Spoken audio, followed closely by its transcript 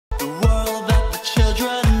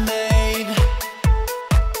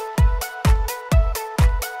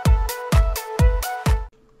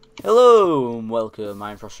welcome.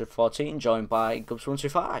 I'm Frosty14, joined by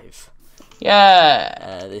Gubs125.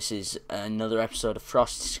 Yeah. This is another episode of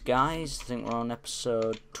Frosty Skies. I think we're on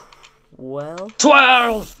episode 12.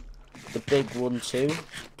 12! The big one too.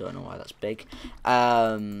 Don't know why that's big.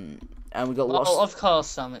 And we got lots. Of course,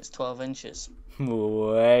 Sam. It's 12 inches.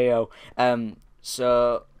 Wayo.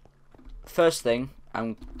 So first thing,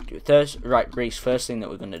 Reese. First thing that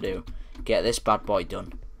we're gonna do, get this bad boy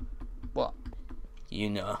done. What? You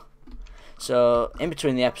know. So in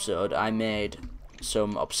between the episode, I made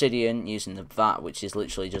some obsidian using the vat, which is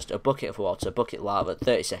literally just a bucket of water, bucket of lava.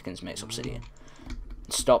 30 seconds makes obsidian.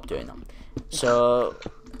 Stop doing that. So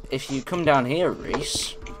if you come down here,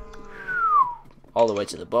 Reese, all the way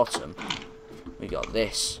to the bottom, we got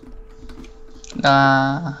this.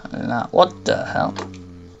 Nah. What the hell?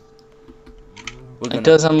 It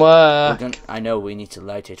doesn't work. I know, we need to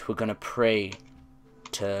light it. We're gonna pray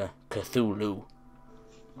to Cthulhu.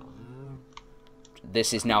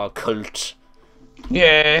 This is now a cult.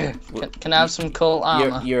 Yeah. Can I have some cult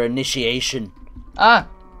armor? Your initiation. Ah!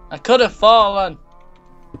 I could have fallen.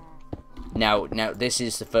 Now, this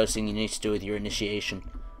is the first thing you need to do with your initiation.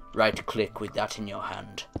 Right click with that in your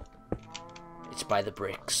hand. It's by the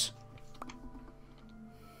bricks.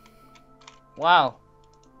 Wow.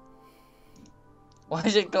 Why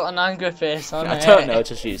has it got an angry face on it? I don't know,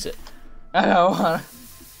 just use it. I don't want.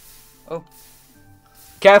 Oh.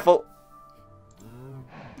 Careful!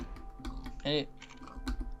 Hey.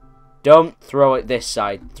 Don't throw it this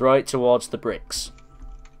side. Throw it towards the bricks.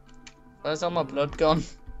 Where's all my blood gone?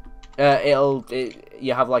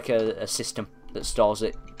 You have like a system that stores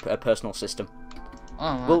it, a personal system.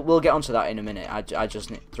 Oh, right. We'll get onto that in a minute. I just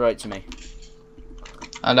need, throw it to me.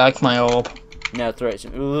 I like my orb. No, throw it to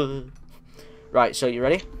me. Right, so you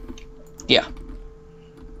ready? Yeah.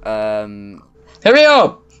 Hurry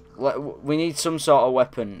up! We need some sort of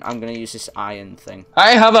weapon. I'm gonna use this iron thing.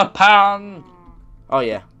 I have a pan. Oh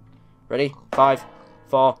yeah. Ready? 5,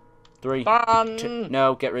 4, 3, Pan. 2.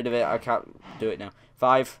 No, get rid of it. I can't do it now.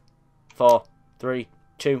 5, 4, 3,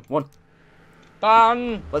 2, 1.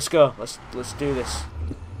 Pan. Let's go. Let's do this.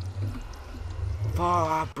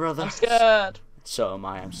 Oh, brother. I'm scared. So am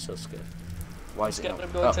I. I'm so scared. Why is it not?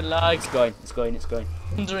 I'm going to lag. It's going.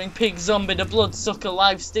 Wandering pig, zombie, the bloodsucker,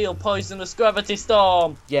 live steel, poisonous gravity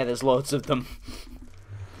storm. Yeah, there's loads of them.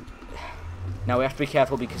 Now we have to be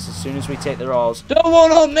careful because as soon as we take the rolls... Don't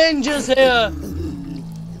want no ninjas here!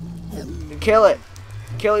 Kill it!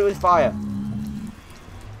 Kill it with fire.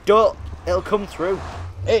 Don't... It'll come through.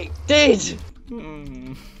 It did!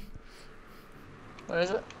 Hmm. Where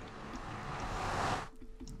is it?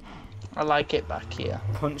 I like it back here.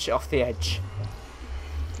 Punch it off the edge.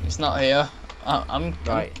 It's not here. I'm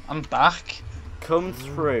back. Come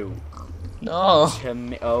through. No. To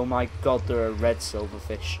me. Oh my god, there are red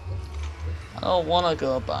silverfish. I don't want to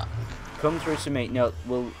go back. Come through to me. No,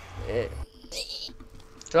 They're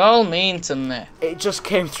all mean to me. It just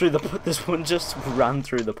came through this one just ran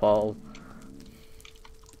through the portal.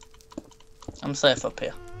 I'm safe up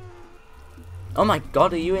here. Oh my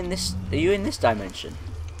god, are you in this dimension?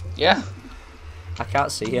 Yeah. I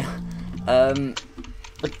can't see you.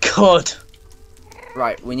 The code.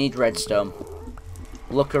 Right, we need redstone.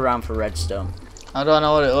 Look around for redstone. I don't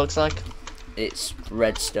know what it looks like. It's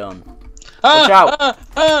redstone. Watch out!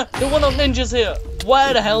 The one-up ninja's here.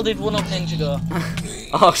 Where the hell did one-up ninja go?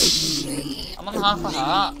 Oh shit! I'm on half a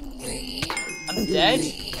heart. I'm dead.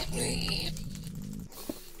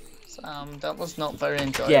 That was not very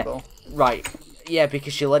enjoyable. Yeah, right. Yeah,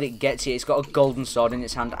 because you let it get to you. It's got a golden sword in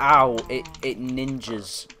its hand. Ow! It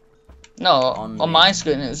ninjas. No, on my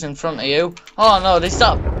screen it's in front of you. Oh no, there's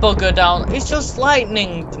that bugger down. It's just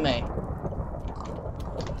lightninged me.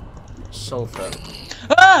 Sulfur.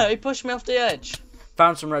 Ah! He pushed me off the edge.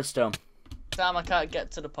 Found some redstone. Damn, I can't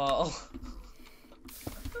get to the portal.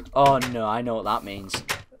 Oh no, I know what that means.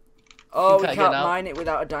 Oh, we can't mine mine it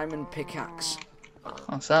without a diamond pickaxe.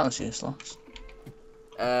 Oh, so that was useless.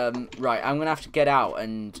 Right, I'm gonna have to get out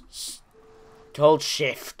and hold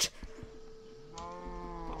shift.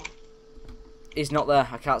 He's not there.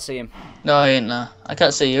 I can't see him. No, he ain't there. I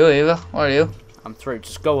can't see you either. Where are you? I'm through.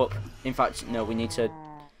 Just go up. In fact, no, we need to...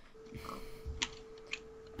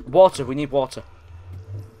 Water. We need water.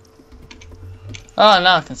 Oh,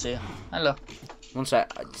 now I can see you. Hello. One sec.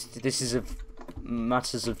 This is of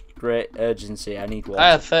matters of great urgency. I need water.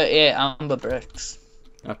 I have 38 amber bricks.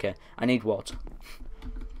 Okay, I need water.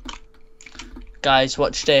 Guys,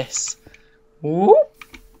 watch this. Ooh.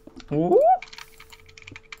 Ooh.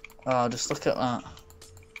 Oh, just look at that.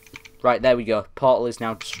 Right, there we go. Portal is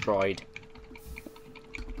now destroyed.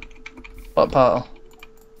 What portal?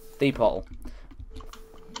 The portal.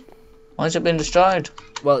 Why has it been destroyed?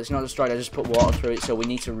 Well, it's not destroyed. I just put water through it, so we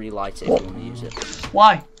need to relight it if we want to use it.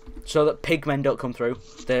 Why? So that pigmen don't come through.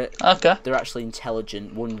 They're actually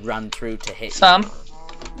intelligent. One ran through to hit Sam,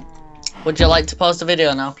 would you like to pause the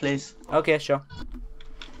video now, please? Okay, sure.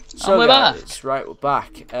 So we're guys, right, we're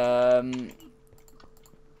back.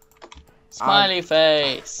 Smiley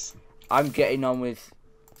face. I'm getting on with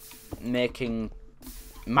making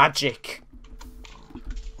magic.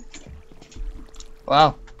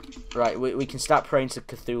 Wow. Right, we can start praying to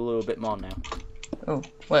Cthulhu a bit more now. Oh,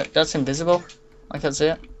 wait, that's invisible. I can't see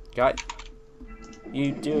it. Guys,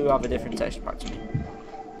 you do have a different texture pack to me.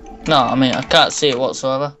 No, I mean, I can't see it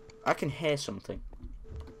whatsoever. I can hear something.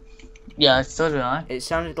 Yeah, so do I. It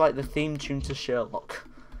sounded like the theme tune to Sherlock.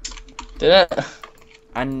 Did it?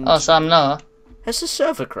 And oh, Sam, no. Has the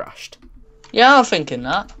server crashed? Yeah, I'm thinking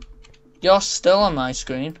that. You're still on my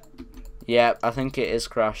screen. Yeah, I think it is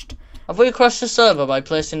crashed. Have we crashed the server by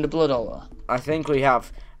placing the blood altar? I think we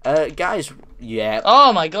have. Guys, yeah.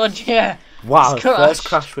 Oh my god, yeah. Wow, first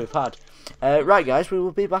crash we've had. Right, guys, we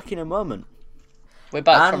will be back in a moment. We're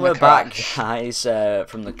back and from we're the crash. back, guys,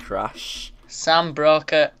 from the crash. Sam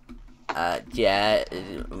broke it. Yeah,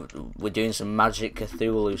 we're doing some magic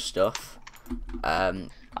Cthulhu stuff.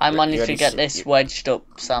 I managed to get this wedged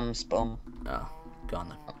up Sam's bum. Oh, go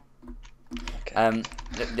on Okay. then.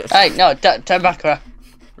 Hey, no, turn back around.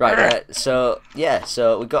 Right, so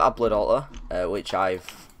we got our blood altar, which I've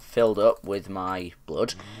filled up with my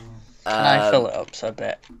blood. Can I fill it up so a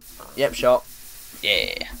bit? Yep, sure.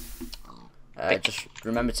 Yeah. Just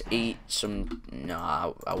remember to eat some.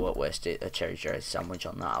 No, I won't waste it. A cherry sandwich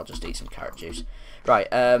on that. I'll just eat some carrot juice. Right.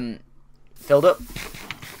 Filled up.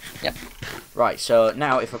 Yep. Right. So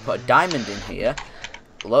now, if I put a diamond in here,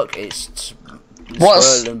 look, it's. What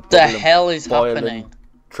the hell is happening?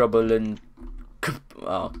 Trouble and.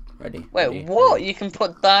 Oh, ready. Wait, ready, what? ready. You can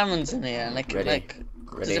put diamonds in here and it can Ready, make.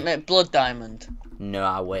 ready. Does it make blood diamond? No,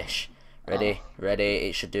 I wish. Ready, ready.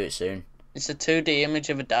 It should do it soon. It's a 2D image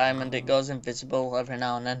of a diamond. It goes invisible every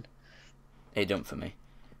now and then. It done for me,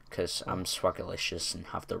 because I'm swaggerlicious and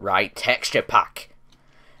have the right texture pack.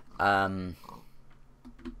 For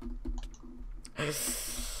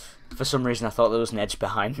some reason, I thought there was an edge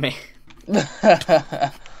behind me.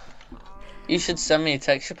 You should send me a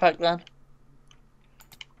texture pack then.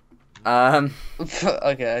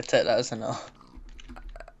 Okay, I take that as a no.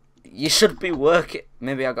 You should be working.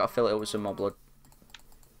 Maybe I gotta fill it up with some more blood.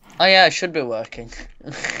 Oh yeah, it should be working.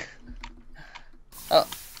 Oh,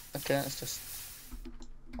 okay, it's just.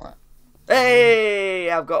 What? Hey,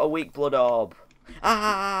 I've got a weak blood orb.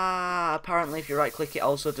 Apparently if you right click it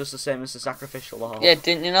also does the same as the sacrificial orb. Yeah,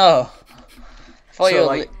 didn't you know? So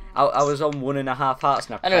like, I was on 1.5 hearts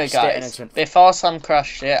and I anyway pressed guys, before Sam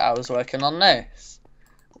crashed it, I was working on this,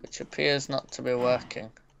 which appears not to be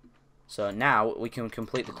working. So now we can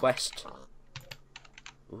complete the quest.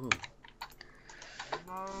 Ooh.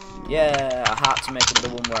 Yeah, I had to make up the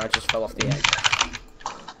one where I just fell off the edge.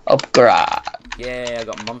 Upgrade. Yeah, I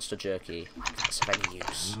got monster jerky. That's of any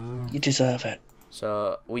use. You deserve it.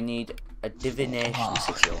 So we need a divination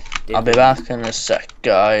sigil. I'll be back in a sec,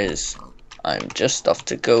 guys. I'm just off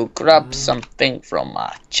to go grab something from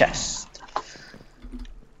my chest.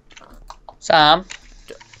 Sam?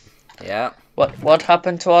 Yeah? What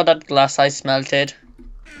happened to all that glass I smelted?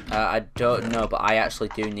 I don't know, but I actually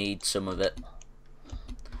do need some of it.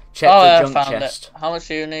 Check oh, the I junk found chest. it. How much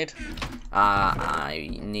do you need? I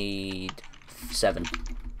need 7.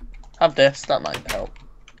 Have this, that might help.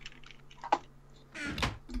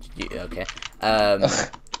 Okay.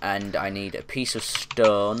 And I need a piece of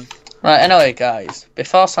stone. Right, anyway, guys,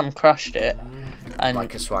 before Sam crashed it, and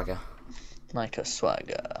Like a swagger.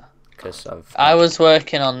 Because I was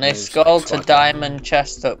working on this gold to diamond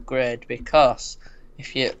chest upgrade because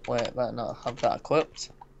if you might not have that equipped.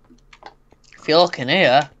 If you look in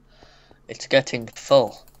here, it's getting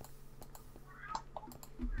full.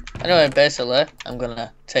 Anyway, basically, I'm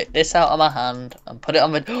gonna take this out of my hand and put it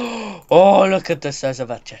on my. Oh, look at the size of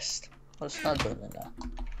that chest. What's not doing in there?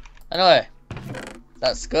 Anyway,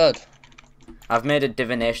 that's good. I've made a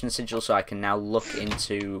divination sigil so I can now look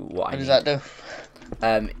into what I need. What does that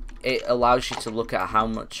do? It allows you to look at how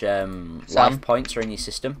much life points are in your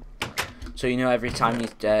system. So you know every time you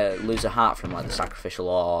lose a heart from like the sacrificial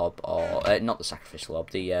orb or not the sacrificial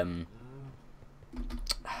orb, the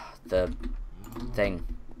thing,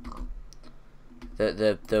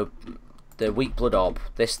 the weak blood orb,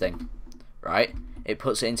 this thing, right? It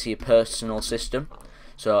puts it into your personal system.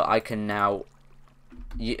 So I can now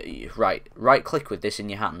right click with this in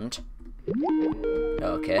your hand.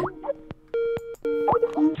 Okay.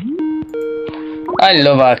 I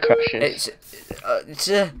love our crashes.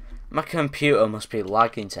 My computer must be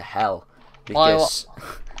lagging to hell because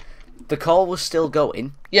the call was still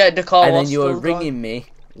going. Yeah, the call and was then you were still ringing going. me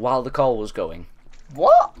while the call was going.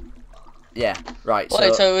 What? Yeah, right.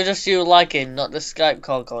 Wait, so it was just you lagging, not the Skype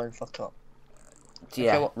call going fucked up.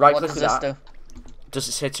 yeah, Okay, right what click does with this that. do? Does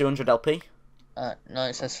it say 200 LP? No,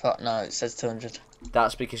 it says no, it says 200.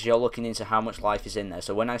 That's because you're looking into how much life is in there.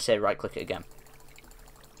 So when I say right click it again.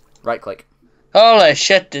 Right click. Holy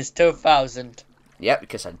shit, there's 2,000. Yeah,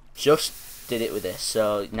 because I just did it with this.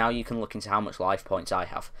 So now you can look into how much life points I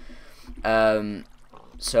have.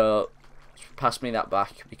 So pass me that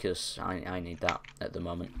back because I need that at the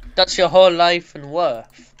moment. That's your whole life and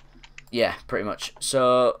worth. Yeah, pretty much.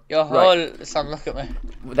 So Your whole Sam, look at me.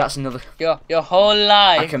 That's another. Your whole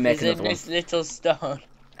life I can make is in another one. this little stone.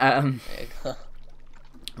 There you go.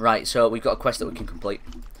 Right, so we've got a quest that we can complete.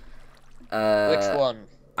 Which one?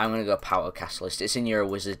 I'm gonna go Power Catalyst. It's in your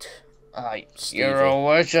wizard. Alright, Stevie. you're a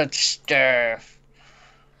wizard, Steph.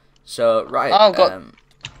 So right. Oh god.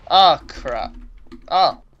 Oh crap.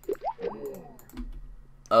 Oh.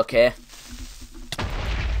 Okay.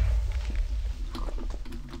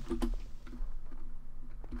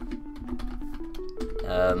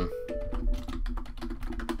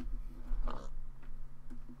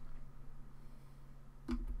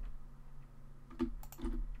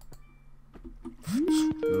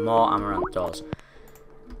 More amaranth doors.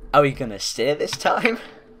 Are we gonna stay this time?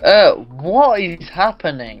 What is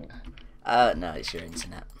happening? No, it's your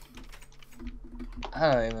internet.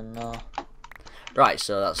 I don't even know. Right,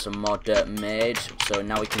 so that's some more dirt made. So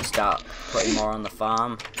now we can start putting more on the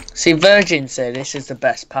farm. See, Virgin say this is the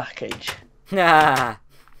best package. Nah.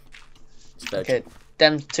 Okay,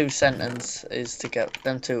 them two sentences is to get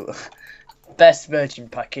them two best Virgin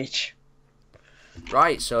package.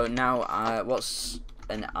 Right, so now what's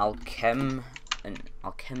an alchemical?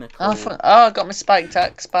 Oh, I got my spiked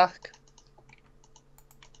axe back.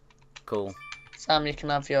 Cool. Sam, you can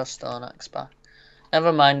have your stone axe back.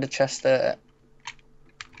 Never mind the chest there.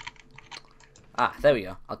 Ah, there we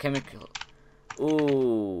go. Alchemical.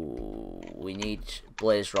 Ooh, we need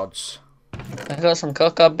blaze rods. I got some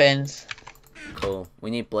cocoa beans. Cool.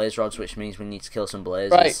 We need blaze rods, which means we need to kill some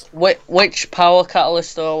blazes. Right. Which power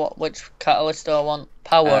catalyst do I want?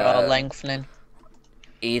 Power or lengthening?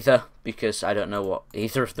 Either, because I don't know what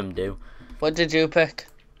either of them do. What did you pick?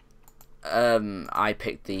 I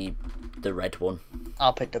picked the red one.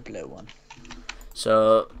 I'll pick the blue one.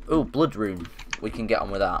 So, ooh, blood rune. We can get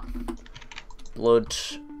on with that. Blood.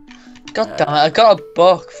 God damn it! I got a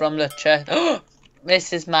book from the chest.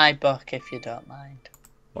 This is my book, if you don't mind.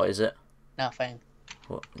 What is it? Nothing.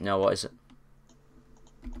 What? No, what is it?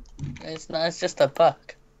 It's not. It's just a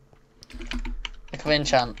book. I can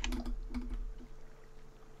enchant.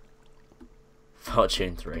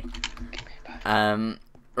 Fortune 3. Give me back.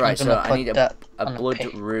 Right, so I need a blood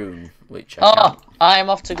rune, which I can't. I'm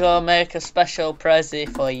off to go make a special prezi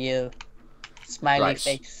for you. Smiley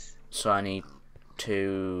face. So I need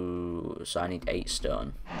 2. So I need 8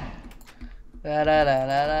 stone. I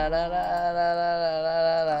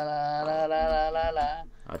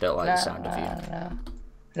don't like the sound of you.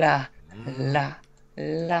 La la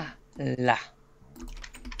la la.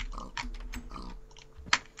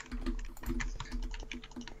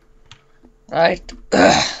 Right.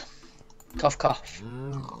 Cough cough.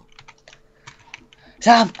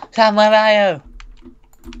 Sam, where are you?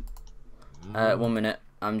 1 minute.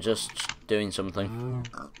 I'm just doing something.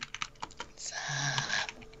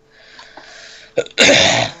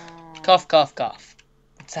 Cough cough cough.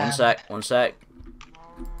 Sam. One sec.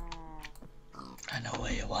 I know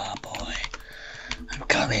where you are, boy. I'm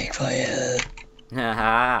coming for you.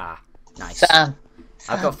 Haha. Nice. Sam.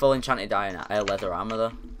 I've got full enchanted iron leather armor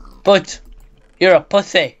though. But you're a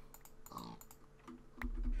pussy.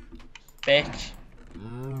 Bitch.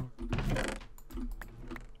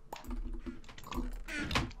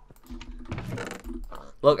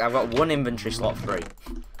 Look, I've got 1 inventory slot free.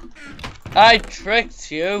 I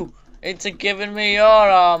tricked you into giving me your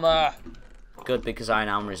armor. Good, because iron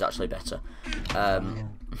armor is actually better.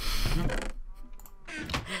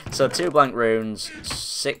 So 2 blank runes,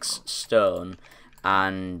 6 stone,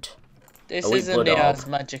 and this a weak isn't blood the orb. Ars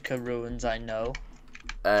Magica ruins, I know.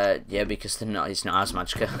 Yeah, because they're not. It's not Ars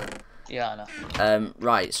Magica. Yeah, I know.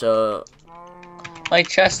 Right. So my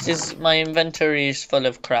inventory is full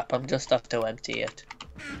of crap. I'm just have to empty it.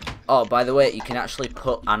 oh, by the way, you can actually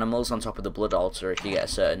put animals on top of the blood altar if you get a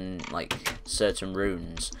certain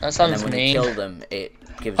runes. That sounds and then when mean. you kill them, it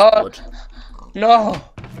gives blood. No,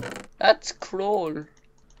 that's cruel.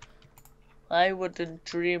 I wouldn't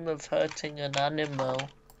dream of hurting an animal.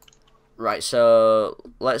 Right, so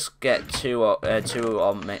let's get two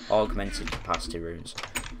augmented capacity runes.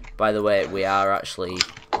 By the way, we are actually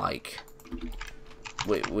like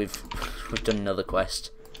we've done another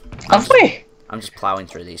quest. Have we? I'm just ploughing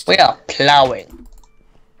through these. We are ploughing.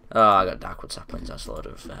 Oh, I got Darkwood saplings. That's a load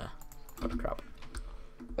of crap.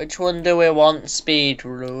 Which one do we want? Speed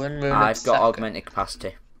rune. I've got augmented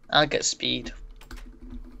capacity. I'll get speed.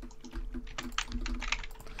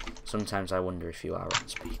 Sometimes I wonder if you are on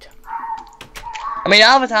speed. I mean,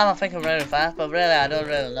 all the time I think I'm really fast, but really I don't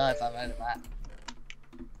really know if I'm really fast.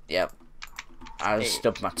 Yep. I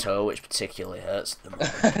stubbed my toe, which particularly hurts at the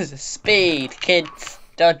moment. Speed, kids.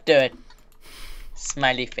 Don't do it.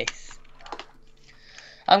 Smiley face.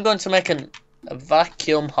 I'm going to make a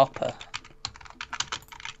vacuum hopper.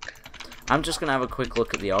 I'm just going to have a quick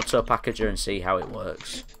look at the auto packager and see how it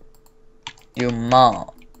works. You ma.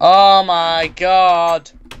 Oh my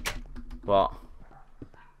god. What?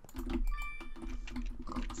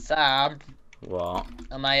 Sam. What?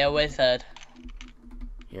 Am I a wizard?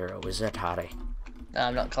 You're a wizard, Harry. No,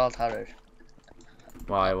 I'm not called Harry.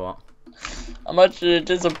 Why, what? I'm actually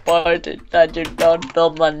disappointed that you don't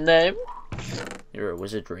know my name. You're a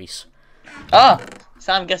wizard, Reese. Oh!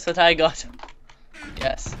 Sam, guess what I got?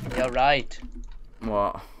 Yes, you're right.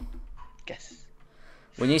 What? Guess.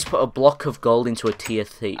 We need to put a block of gold into a tier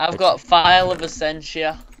 3. I've got File of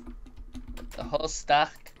Essentia. The whole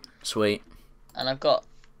stack. Sweet. And I've got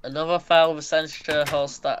another File of Essentia, whole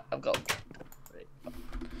stack. I've got...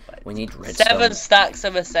 We need redstone. 7 stacks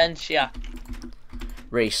of Essentia.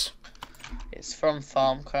 Reese. It's from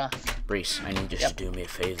Farmcraft. Reese, I need you to do me a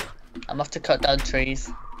favour. I'm off to cut down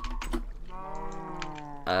trees.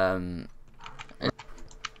 I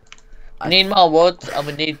need more wood, and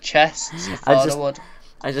we need chests for the wood.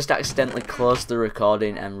 I just accidentally closed the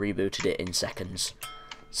recording and rebooted it in seconds.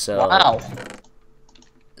 So wow.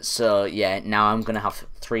 So yeah, now I'm gonna have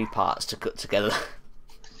 3 parts to cut together.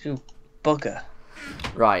 You bugger.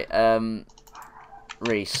 Right,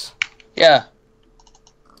 Reese. Yeah.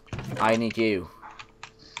 I need you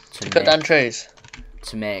to cut down trees.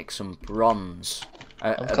 To make some bronze.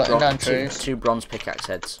 I'm cutting down trees. 2 bronze pickaxe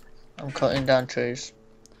heads. I'm cutting down trees.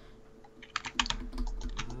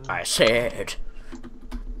 I said.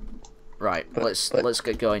 Right, let's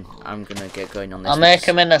get going. I'm gonna get going on this. I'll make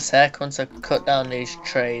them in a sec once I cut down these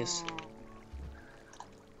trees.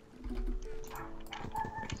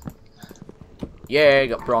 Yeah,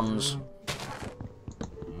 got bronze.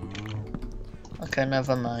 Okay,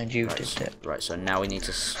 never mind. You did it. Right, so now we need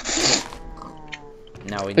to.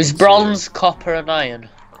 Is bronze, copper, and iron?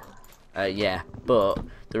 Yeah, but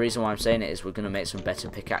the reason why I'm saying it is we're gonna make some better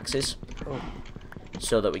pickaxes,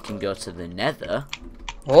 so that we can go to the Nether.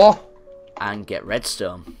 Oh. And get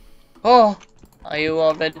redstone. Oh, are you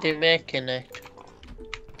already making it?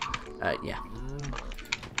 Yeah.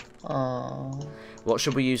 Oh. What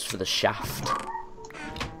should we use for the shaft?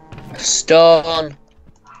 Stone.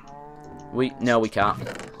 No, we can't.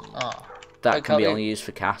 Oh. That can be only used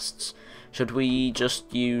for casts. Should we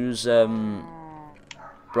just use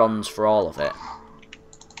bronze for all of it?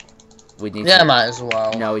 We need. Yeah, might as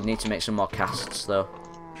well. No, we need to make some more casts though.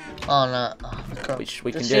 Oh no. Oh, which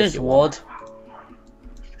we can just do. Use wood.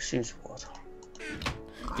 Just use wood.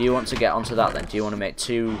 Do you want to get onto that then? Do you want to make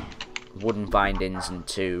 2 wooden bindings and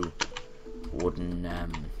 2 wooden?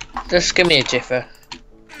 Just give me a jiffer.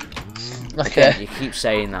 Okay. You keep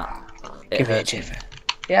saying that. Give me a jiffer.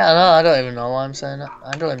 Yeah, I know. I don't even know why I'm saying that.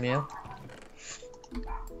 I don't know.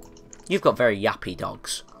 You've got very yappy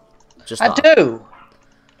dogs. Just I that. do.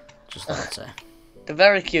 Just that I'd say. They're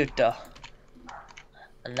very cute though.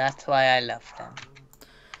 And that's why I love them.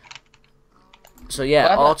 So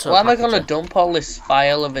yeah, why am I gonna dump all this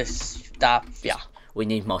file of this stuff? Yeah. We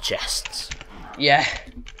need more chests. Yeah.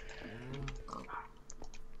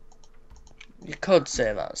 You could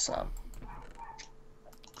say that, Sam.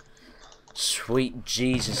 Sweet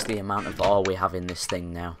Jesus, the amount of ore we have in this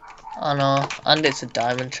thing now. I know, and it's a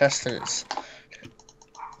diamond chest, and it's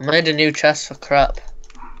made a new chest for crap.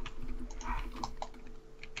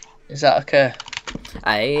 Is that okay?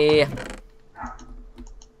 Aye.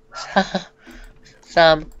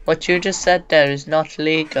 Sam, what you just said there is not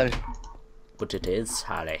legal. But it is,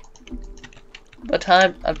 Harry. But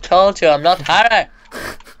I've told you I'm not Harry.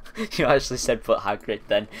 You actually said put Hagrid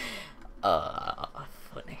then.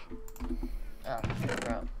 Funny. Oh,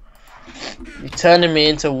 crap. You're turning me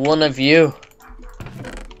into one of you.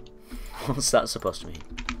 What's that supposed to mean?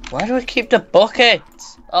 Why do we keep the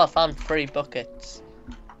buckets? Oh, I found 3 buckets.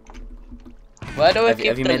 Why do we keep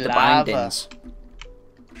have you made the bindings?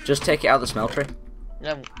 Just take it out of the smeltery.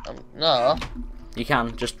 No. You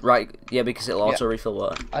can just yeah, because it'll auto refill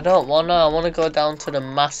water. I don't wanna. I wanna go down to the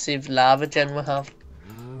massive lava gen we have.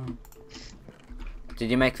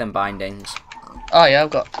 Did you make them bindings? Oh yeah, I've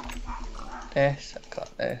got this. I've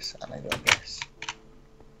got this, and I got this.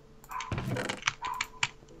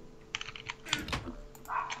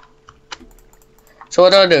 So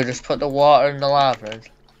what do I do? Just put the water and the lava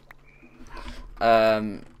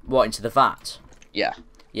in? What, into the vat? Yeah.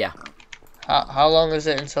 Yeah. How long is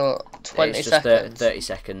it until 20 it's just seconds? 30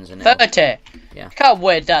 seconds. And 30? Yeah. Can't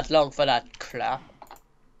wait that long for that crap.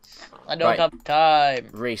 I don't have time.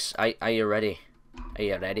 Reese, are you ready? Are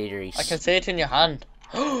you ready, Reese? I can see it in your hand.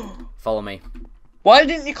 Follow me. Why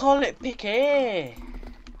didn't you call it piquet?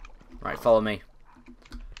 Right, follow me.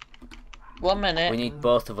 1 minute. We need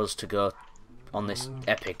both of us to go on this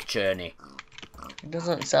epic journey. It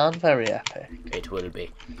doesn't sound very epic. It will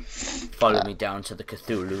be. Follow me down to the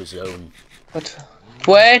Cthulhu zone. But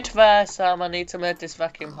wait there, Sam. I need to make this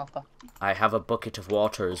vacuum hopper. I have a bucket of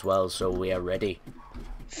water as well, so we are ready.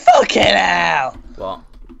 Fucking hell! What?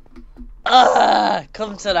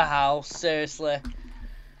 Come to the house, seriously.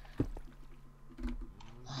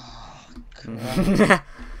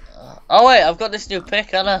 Oh wait, I've got this new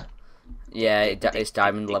pick, haven't I? Yeah, it's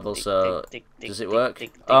diamond level, so does it work?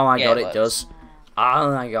 Oh my god, it does.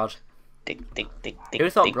 Oh my god. Who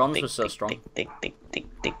thought bronze was so strong? I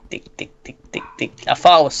thought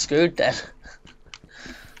I was screwed then.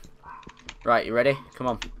 Right, you ready? Come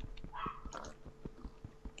on.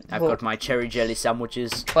 I've got my cherry jelly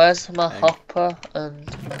sandwiches. Where's my hopper and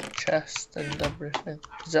my chest and everything?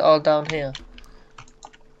 Is it all down here?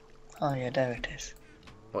 Oh yeah, there it is.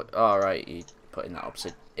 What? Oh right, you putting that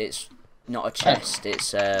opposite. It's not a chest,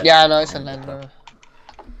 it's yeah, I know it's an ender.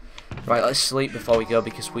 Right, let's sleep before we go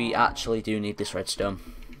because we actually do need this redstone.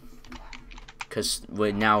 Because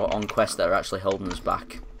we're now on quests that are actually holding us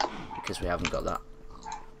back. Because we haven't got that.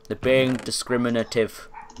 They're being discriminative.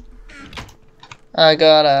 I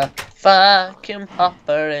got a vacuum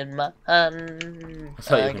hopper in my hand. I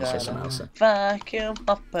thought you were going to say something else then. Vacuum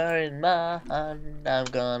hopper in my hand. I'm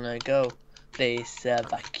gonna go place a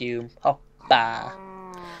vacuum hopper. I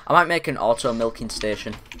might make an auto milking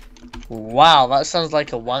station. Wow, that sounds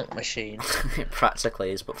like a wank machine. It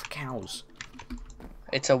practically is, but for cows.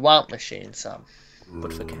 It's a wank machine, Sam.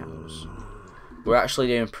 But for cows. We're actually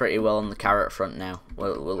doing pretty well on the carrot front now.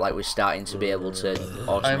 We're starting to be able to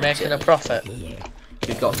automate I'm making a profit.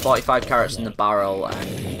 We've got 45 carrots in the barrel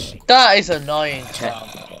and... That is annoying, Sam.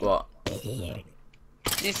 What? Do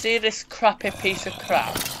you see this crappy piece of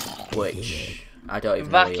crap? Which? I don't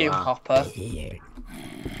even know vacuum hopper.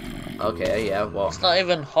 Okay, yeah, what? It's not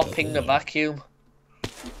even hopping the vacuum.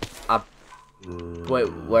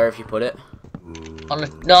 Wait, where have you put it?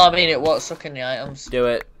 No, I mean it won't suck in the items. Do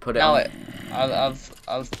it. Put it. Now on.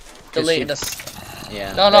 I've deleted this.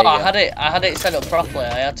 Yeah. No, I had it set up properly.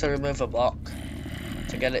 I had to remove a block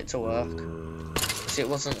to get it to work. Because it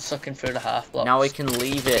wasn't sucking through the half block. Now we can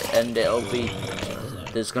leave it, and it'll be.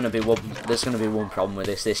 There's gonna be one problem with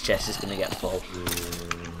this. This chest is gonna get full.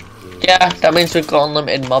 Yeah, that means we've got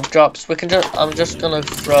unlimited mob drops. We can I'm just gonna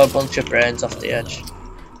throw a bunch of brains off the edge.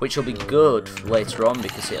 Which will be good later on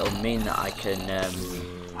because it'll mean that I can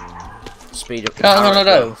speed up the carrot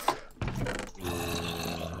growth.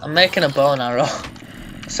 I'm making a bow and arrow.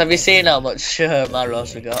 So have you seen how much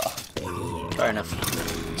arrows we got? Fair enough.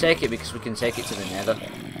 Take it because we can take it to the nether.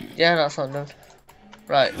 Yeah, that's what I'm doing.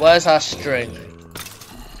 Right, where's our string? In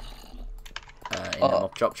the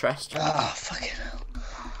mob drop chest. Ah, fucking hell.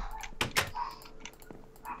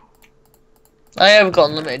 Oh yeah, we've got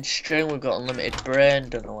unlimited string, we've got unlimited brain,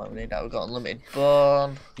 don't know what we need now, we've got unlimited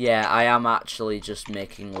bone. Yeah, I am actually just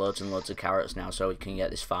making loads and loads of carrots now so we can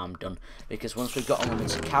get this farm done. Because once we've got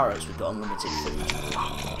unlimited carrots, we've got unlimited food.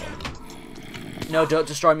 No, don't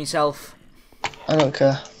destroy myself. I don't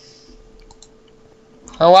care.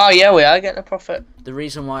 Oh wow, yeah, we are getting a profit. The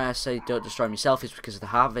reason why I say don't destroy myself is because the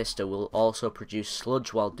harvester will also produce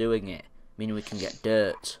sludge while doing it, meaning we can get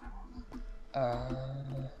dirt.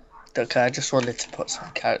 Okay, I just wanted to put some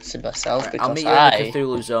carrots in myself because I'll meet you in the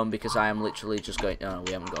Cthulhu zone because I am literally just going. No,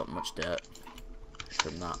 we haven't got much dirt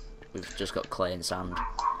from that. We've just got clay and sand.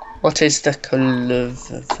 What is the colour?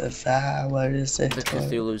 Where is it? The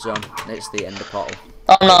Cthulhu zone. It's the ender portal.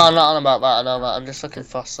 Oh no, I'm not on about that. I know that. I'm just looking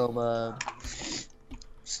for some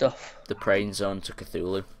stuff. The praying zone to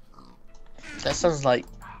Cthulhu. That sounds like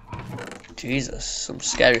Jesus, some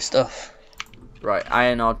scary stuff. Right,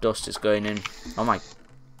 iron ore dust is going in. Oh my.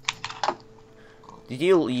 Did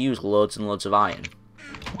you use loads and loads of iron?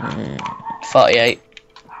 48.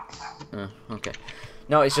 Okay.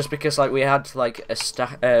 No, it's just because like we had like a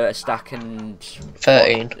stack and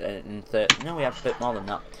 13. No, we had a bit more than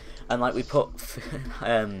that, and like we put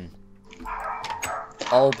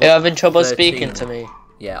all but You're having trouble 13, speaking to me.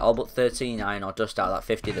 Yeah, all but 13 iron or dust out of that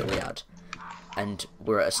 50 that we had, and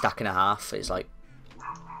we're at a stack and a half. It's like,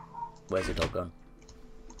 where's the dog gone?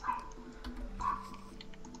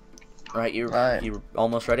 Right, you're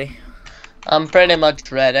almost ready. I'm pretty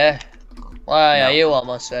much ready. Why are you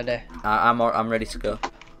almost ready? I'm ready to go.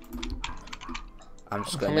 I'm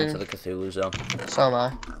just going into the Cthulhu zone. So am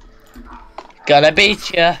I. Gonna beat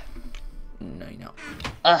you. No, you're not.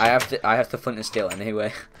 I have the flint and steel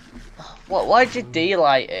anyway. What? Why'd you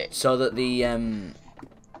delight it? So that the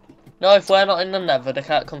No, if we're not in the Nether, they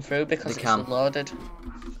can't come through because it's unloaded.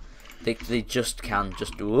 They just can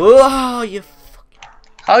just. Whoa! You.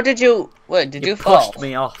 How did you? Wait, did you fall? Pushed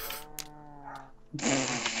me off.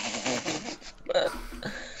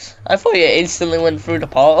 I thought you instantly went through the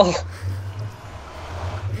portal.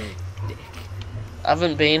 Dick. I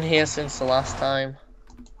haven't been here since the last time.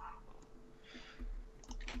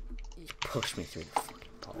 You pushed me through the fucking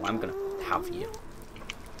portal. I'm gonna have you.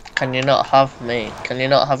 Can you not have me? Can you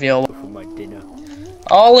not have your... For my dinner.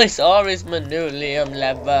 All this ore is manulium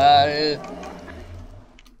level.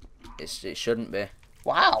 It shouldn't be.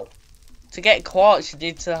 Wow. To get quartz, you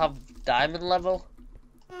need to have diamond level.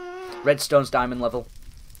 Redstone's diamond level.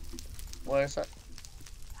 Where is it?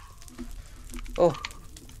 Oh.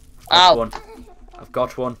 I've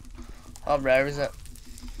got one. How rare is it?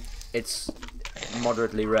 It's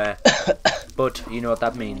moderately rare. But you know what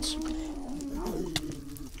that means.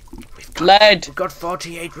 Lead! We've got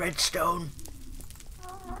 48 redstone.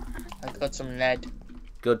 I've got some lead.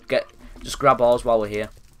 Good, just grab ours while we're here.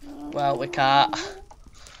 Well, we can't.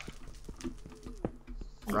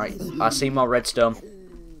 Right, I see more redstone.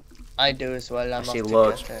 I do as well. I see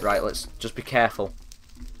loads. Right, let's just be careful.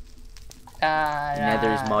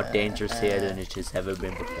 Nether is more dangerous here than it has ever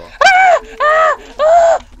been before.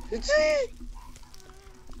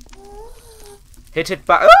 Hit it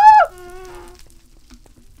back.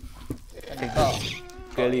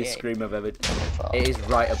 Girliest scream I've ever. It is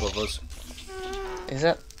right above us. Is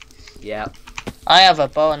it? Yeah. I have a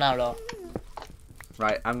bow and arrow.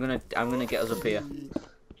 Right, I'm gonna get us up here.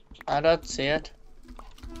 I don't see it.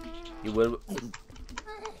 You will.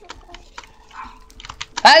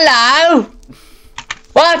 Hello.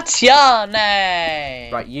 What's your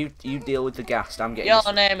name? Right, you deal with the ghast. I'm getting.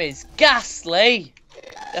 Your name is Ghastly,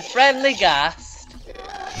 the friendly ghast.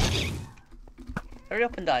 Hurry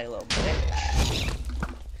up and die, little bitch.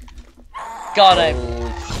 Got him.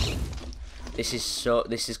 This is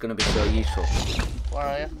gonna be so useful. Where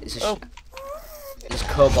are you? There's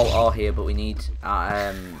cobalt ore here, but we need.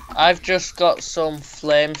 I've just got some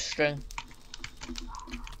flame string.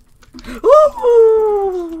 I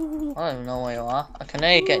don't even know where you are. I can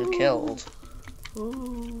hear you getting killed.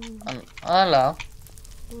 And, hello.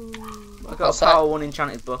 I got a power 1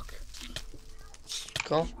 enchanted book.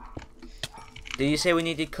 Cool. Did you say we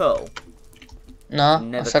needed coal? No.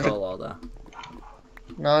 Never coal ore there.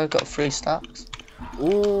 No, I've got 3 stacks.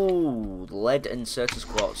 Ooh, lead and Certus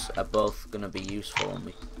quartz are both gonna be useful, and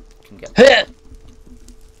we can get. Do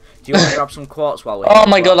you want to grab some quartz while we're? Oh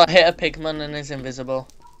my god! I hit a pigman and he's invisible.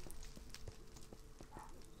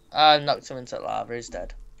 I knocked him into lava. He's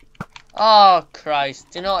dead. Oh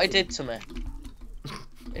Christ! Do you know what he did to me?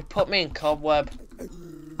 He put me in cobweb.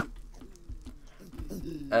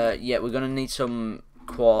 Yeah, we're gonna need some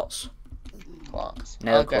quartz. Quartz.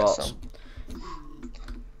 Nether quartz.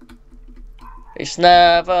 It's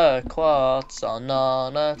never quartz or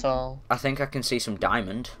none at all. I think I can see some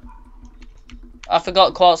diamond. I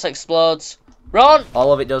forgot quartz explodes. Run!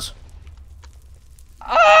 All of it does.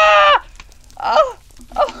 Ah! Ah!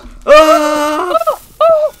 Ah! Oh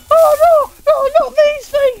no! No, not these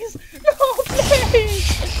things!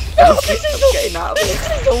 No, please! No, this is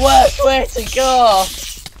the worst way to go!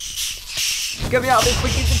 Get me out of this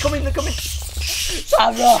quick! They're coming!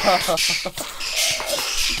 Sam,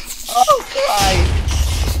 oh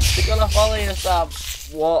Christ! They're gonna follow you, Sam.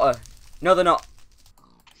 Water. No, they're not.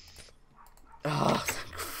 Oh,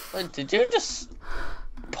 Wait, did you just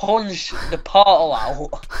punch the portal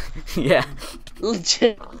out? Yeah.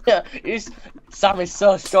 Legit. Sam is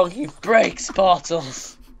so strong he breaks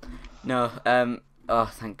portals. No,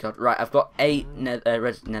 oh, thank God. Right, I've got 8 nether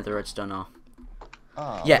redstone ore.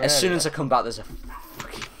 Oh, yeah, really? as soon as I come back, there's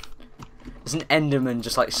an Enderman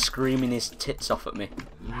just like screaming his tits off at me.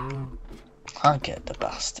 I get the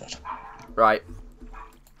bastard. Right.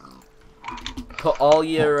 Put all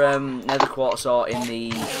your nether quartz ore in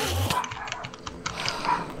the.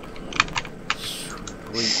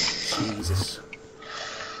 Sweet Jesus.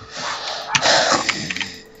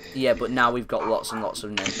 Yeah, but now we've got lots and lots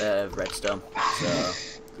of redstone.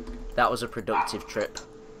 So that was a productive trip.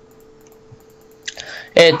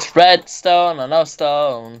 It's redstone and no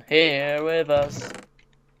stone here with us.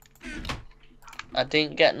 I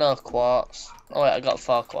didn't get no quartz. Oh wait, I got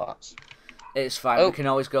 4 quartz. It's fine. We can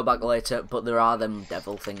always go back later, but there are them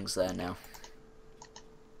devil things there now.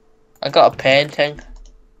 I got a painting.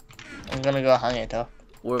 I'm gonna go hang it up.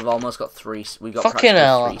 We've almost got 3. We got Fucking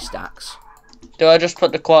hell. 3 stacks. Do I just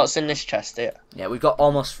put the quartz in this chest here? Yeah, we've got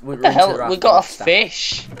almost. What the hell? We got a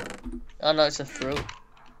fish. Oh no, it's a fruit.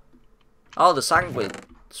 Oh, the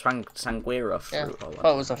sanguira fruit. Yeah,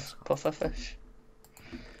 that was a puffer fish.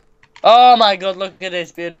 Oh my god, look at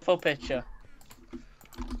this beautiful picture.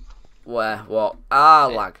 Where? What? Ah,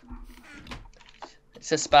 lag.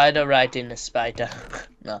 It's a spider riding a spider.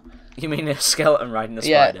 No. You mean a skeleton riding a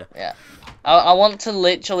spider? Yeah. I want to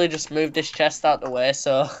literally just move this chest out the way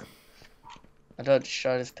so I don't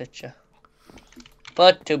destroy this picture.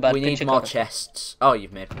 But too bad. We need more chests. Oh,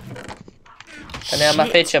 you've made. Can I have my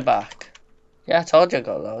picture back? Yeah, I told you I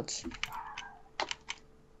got loads.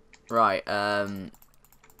 Right.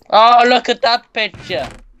 Oh, look at that picture.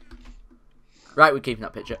 Right, we're keeping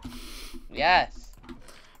that picture. Yes.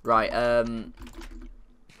 Right.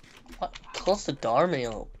 What? Close the door, me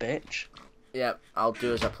little bitch. Yeah, I'll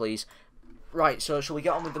do as I please. Right, so shall we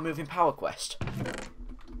get on with the moving power quest?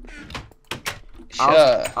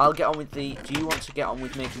 Sure. I'll get on with the... Do you want to get on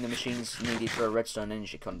with making the machines needed for a redstone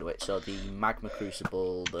energy conduit? So the magma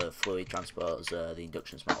crucible, the fluid transporter, the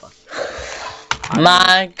induction smelter.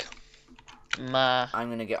 I'm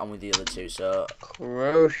going to get on with the other 2. So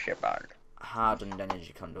crucible. Hardened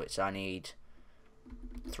energy conduits. I need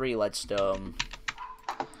 3 leadstone.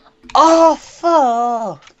 Oh,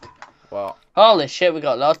 fuck. What? Holy shit, we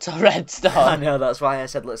got lots of redstone. I know, that's why I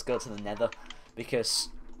said let's go to the nether. Because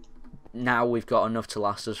now we've got enough to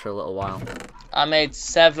last us for a little while. I made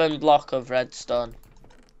 7 blocks of redstone.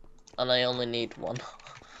 And I only need 1.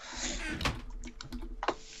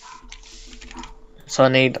 So I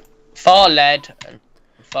need 4 lead and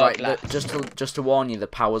 4 glass. Just to warn you, the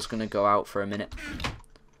power's going to go out for a minute.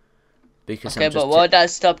 Because okay, but why did I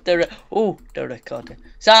stop the recording?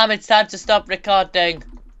 Sam, it's time to stop recording.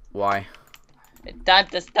 Why? It's time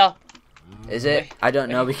to stop. Is it? I don't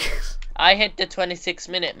know because... I hit the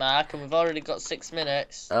 26-minute mark and we've already got 6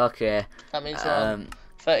 minutes. Okay. That means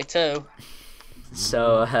 32.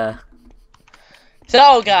 So,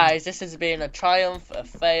 So, guys, this has been a triumph, a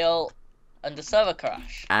fail, and a server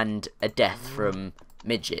crash. And a death from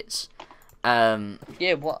midgets.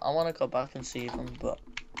 Yeah, what? I want to go back and see them, but...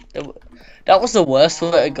 That was the worst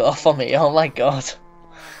way to go for me, oh my god.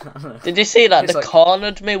 Did you see that? They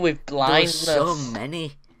cornered me with blindness. There were so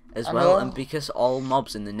many as well, and because all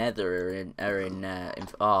mobs in the nether are in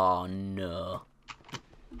oh no.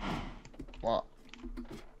 What?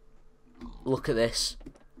 Look at this.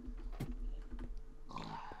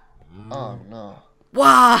 Oh no.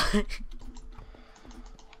 Why?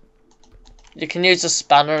 You can use a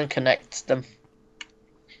spanner and connect them.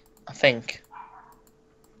 I think.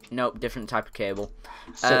 Nope, different type of cable.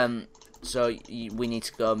 So we need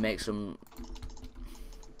to go make some...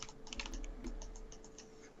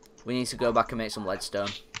 We need to go back and make some leadstone.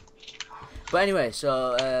 But anyway,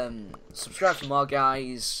 so subscribe for more,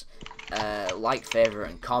 guys. Like,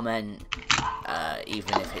 favourite, and comment,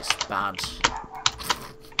 even if it's bad.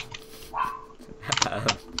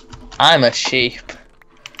 I'm a sheep.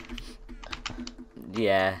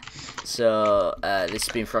 Yeah. So this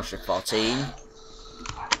has been Frosty14.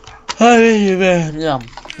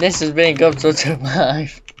 This has been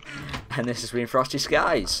Gubs12. And this has been Frosty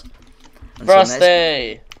Skies.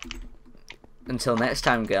 Frosty! Until next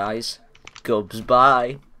time, guys. Gubs,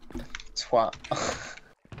 bye. Twat.